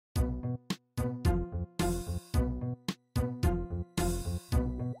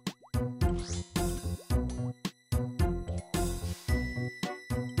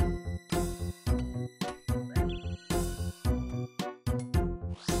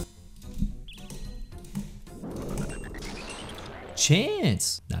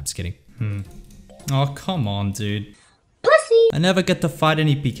chance. Nah, I'm just kidding. Oh, come on, dude. Pussy. I never get to fight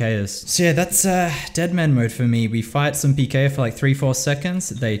any PKers. So yeah, that's dead man mode for me. We fight some PK for like 3-4 seconds.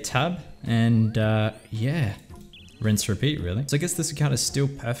 They tab and yeah. Rinse, repeat, really. So I guess this account is still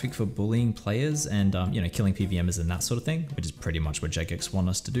perfect for bullying players and, you know, killing PVMers and that sort of thing, which is pretty much what JGX want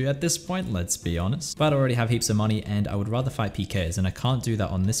us to do at this point, let's be honest. But I already have heaps of money and I would rather fight PKs and I can't do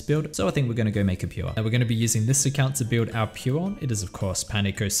that on this build, so I think we're going to go make a pure. And we're going to be using this account to build our pure on. It is, of course,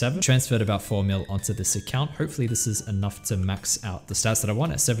 Panic07. Transferred about 4 mil onto this account. Hopefully this is enough to max out the stats that I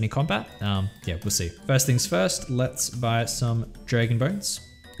want at 70 combat. Yeah, we'll see. First things first, let's buy some Dragon Bones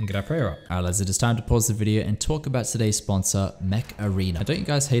and get our prayer up. Alright lads, it is time to pause the video and talk about today's sponsor, Mech Arena. Don't you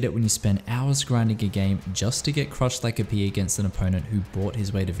guys hate it when you spend hours grinding a game just to get crushed like a pea against an opponent who bought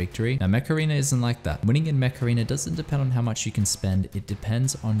his way to victory? Now Mech Arena isn't like that. Winning in Mech Arena doesn't depend on how much you can spend, it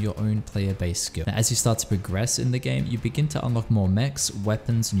depends on your own player-based skill. Now as you start to progress in the game, you begin to unlock more mechs,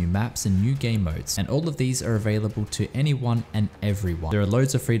 weapons, new maps, and new game modes. And all of these are available to anyone and everyone. There are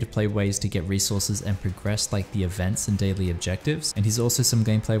loads of free-to-play ways to get resources and progress, like the events and daily objectives. And here's also some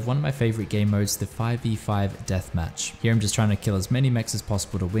gameplay of one of my favorite game modes, the 5v5 deathmatch. Here I'm just trying to kill as many mechs as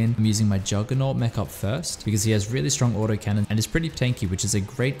possible to win. I'm using my Juggernaut mech up first because he has really strong autocannon and is pretty tanky, which is a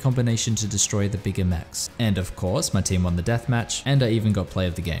great combination to destroy the bigger mechs. And of course, my team won the deathmatch and I even got play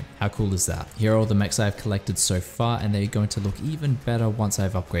of the game. How cool is that? Here are all the mechs I've collected so far and they're going to look even better once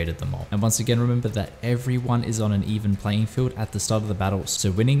I've upgraded them all. And once again, remember that everyone is on an even playing field at the start of the battle,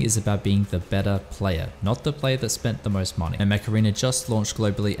 so winning is about being the better player, not the player that spent the most money. And Mech Arena just launched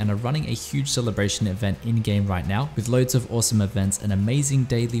globally and are running a huge celebration event in-game right now with loads of awesome events and amazing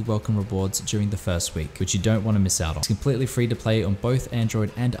daily welcome rewards during the first week, which you don't want to miss out on. It's completely free to play on both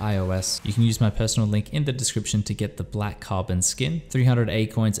Android and iOS. You can use my personal link in the description to get the Black Carbon skin, 300 A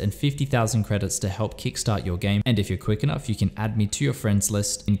coins and 50,000 credits to help kickstart your game. And if you're quick enough, you can add me to your friends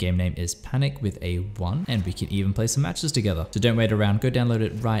list. In-game name is Panic with a 1 and we can even play some matches together. So don't wait around, go download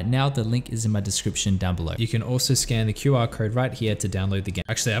it right now. The link is in my description down below. You can also scan the QR code right here to download the game.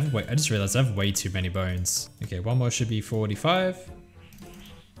 Actually, I just realized I have way too many bones. Okay, one more should be 45.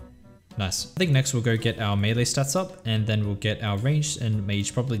 Nice. I think next we'll go get our melee stats up and then we'll get our ranged and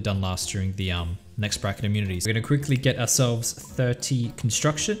mage probably done last during the next bracket immunities. We're going to quickly get ourselves 30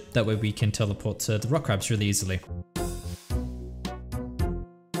 construction. That way we can teleport to the rock crabs really easily.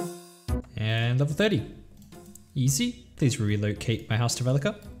 And level 30. Easy. Please relocate my house to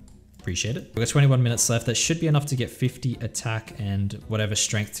Relica. Appreciate it. We've got 21 minutes left. That should be enough to get 50 attack and whatever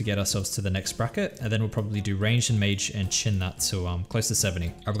strength to get ourselves to the next bracket. And then we'll probably do range and mage and chin that to close to 70.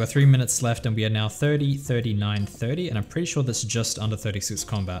 All right, we've got 3 minutes left and we are now 30, 39, 30. And I'm pretty sure that's just under 36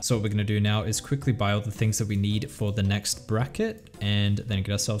 combat. So what we're going to do now is quickly buy all the things that we need for the next bracket and then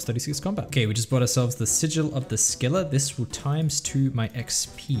get ourselves 36 combat. Okay, we just bought ourselves the Sigil of the Skiller. This will ×2 my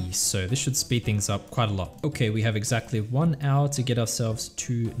XP. So this should speed things up quite a lot. Okay, we have exactly 1 hour to get ourselves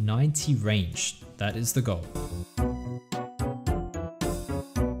to 90 range. That is the goal.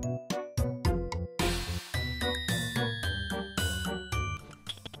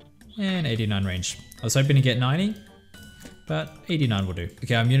 And 89 range. I was hoping to get 90, but 89 will do.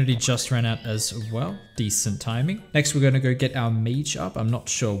 Okay, our immunity just ran out as well. Decent timing. Next, we're going to go get our mage up. I'm not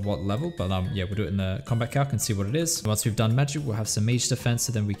sure what level, but yeah, we'll do it in the combat calc and see what it is. Once we've done magic, we'll have some mage defense,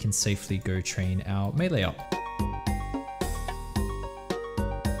 so then we can safely go train our melee up.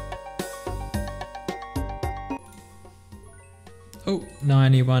 Oh,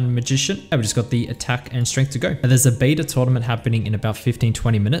 91 magician. And we just got the attack and strength to go. And there's a beta tournament happening in about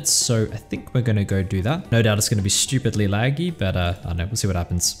 15-20 minutes. So I think we're going to go do that. No doubt it's going to be stupidly laggy, but I don't know. We'll see what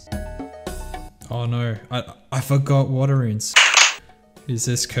happens. Oh no, I forgot water runes. Who's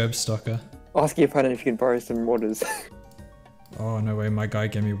this curb stalker? Ask your opponent if you can borrow some waters. Oh no way, my guy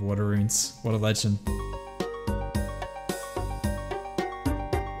gave me water runes. What a legend.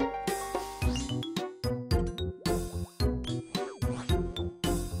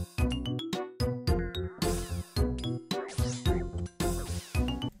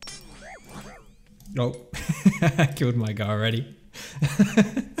 Oh, I killed my guy already.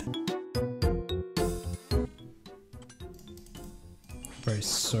 Bro,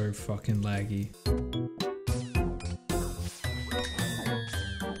 so fucking laggy.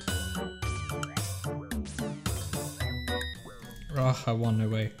 Oh, I won, no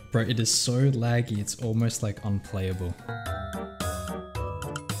way. Bro, it is so laggy, it's almost like unplayable.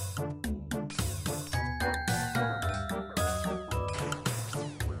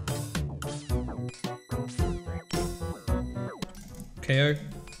 KO.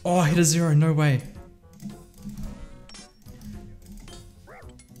 Oh, I hit a 0, no way.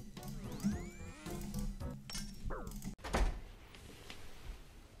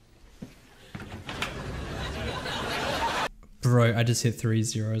 Bro, I just hit 3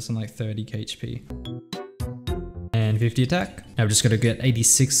 zeros and like 30 HP. And 50 attack. Now we're just gonna get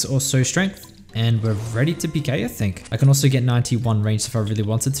 86 or so strength. And we're ready to PK, I think. I can also get 91 range if I really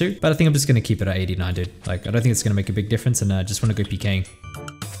wanted to, but I think I'm just gonna keep it at 89, dude. Like, I don't think it's gonna make a big difference, and I just wanna go PKing.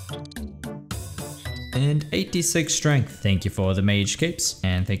 And 86 strength. Thank you for the mage capes,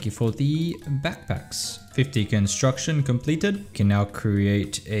 and thank you for the backpacks. 50 construction completed. Can now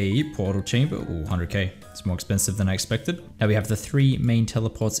create a portal chamber. Ooh, 100k. It's more expensive than I expected. Now we have the 3 main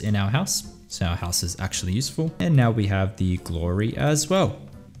teleports in our house, so our house is actually useful. And now we have the glory as well.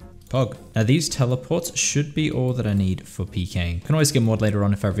 Pog. Now these teleports should be all that I need for PKing. Can always get more later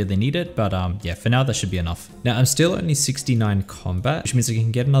on if I really need it, but yeah, for now that should be enough. Now I'm still only 69 combat, which means I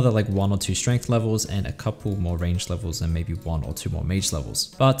can get another like 1 or 2 strength levels and a couple more range levels and maybe 1 or 2 more mage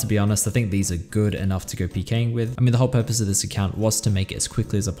levels. But to be honest, I think these are good enough to go PKing with. I mean, the whole purpose of this account was to make it as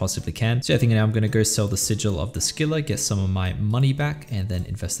quickly as I possibly can. So I think now I'm gonna go sell the sigil of the skiller, get some of my money back, and then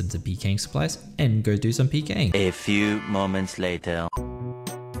invest into PKing supplies and go do some PKing. A few moments later.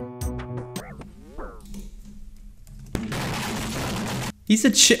 He's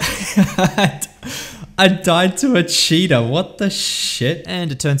a I died to a cheater. What the shit?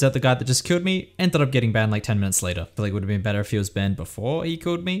 And it turns out the guy that just killed me ended up getting banned like 10 minutes later. I feel like it would have been better if he was banned before he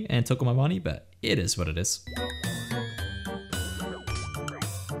killed me and took all my money, but it is what it is.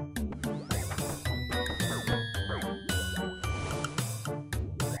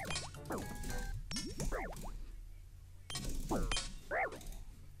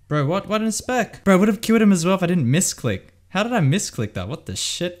 Bro, what in spec? Bro, I would have killed him as well if I didn't misclick. How did I misclick that? What the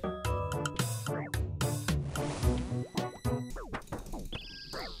shit?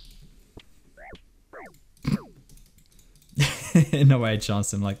 No way I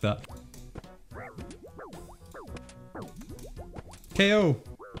chanced him like that. KO.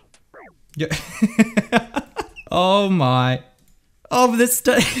 Yeah. Oh my. Oh, this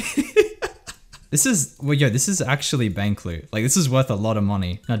This is, well, yo, this is actually bank loot. Like, this is worth a lot of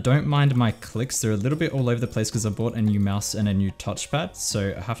money. Now, don't mind my clicks. They're a little bit all over the place because I bought a new mouse and a new touchpad,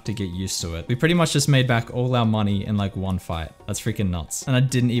 so I have to get used to it. We pretty much just made back all our money in like one fight. That's freaking nuts. And I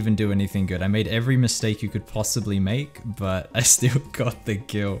didn't even do anything good. I made every mistake you could possibly make, but I still got the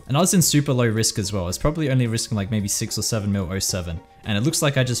kill. And I was in super low risk as well. I was probably only risking like maybe 6 or 7 mil 07. And it looks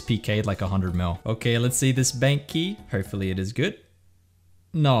like I just PK'd like 100 mil. Okay, let's see this bank key. Hopefully it is good.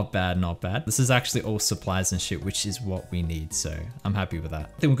 Not bad, not bad. This is actually all supplies and shit, which is what we need, so I'm happy with that.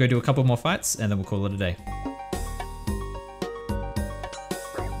 I think we'll go do a couple more fights and then we'll call it a day.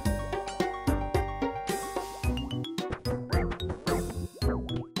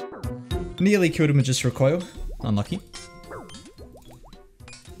 Nearly killed him with just recoil. Unlucky.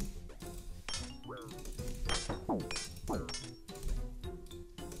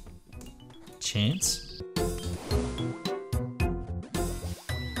 Chance.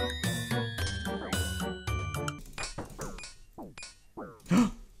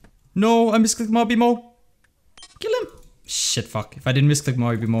 No, I misclicked Moby Mole. Kill him. Shit, fuck. If I didn't misclick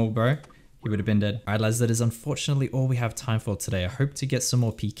Moby Mole, bro, he would have been dead. Alright, lads, that is unfortunately all we have time for today. I hope to get some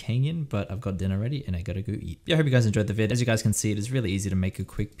more PKing in, but I've got dinner ready and I gotta go eat. Yeah, I hope you guys enjoyed the vid. As you guys can see, it is really easy to make a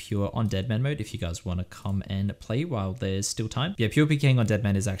quick pure on Deadman mode if you guys want to come and play while there's still time. Yeah, pure PKing on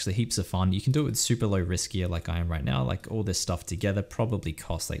Deadman is actually heaps of fun. You can do it with super low risk gear like I am right now. Like all this stuff together probably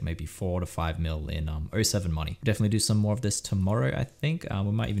costs like maybe 4 to 5 mil in 07 money. Definitely do some more of this tomorrow, I think.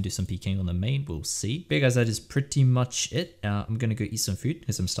 We might even do some PKing on the main. We'll see. But yeah, guys, that is pretty much it. I'm gonna go eat some food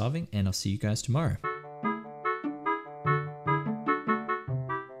because I'm starving, and I'll see you guys tomorrow.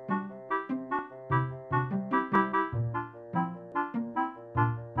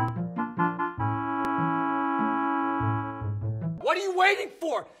 What are you waiting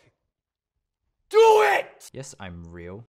for? Do it! Yes, I'm real.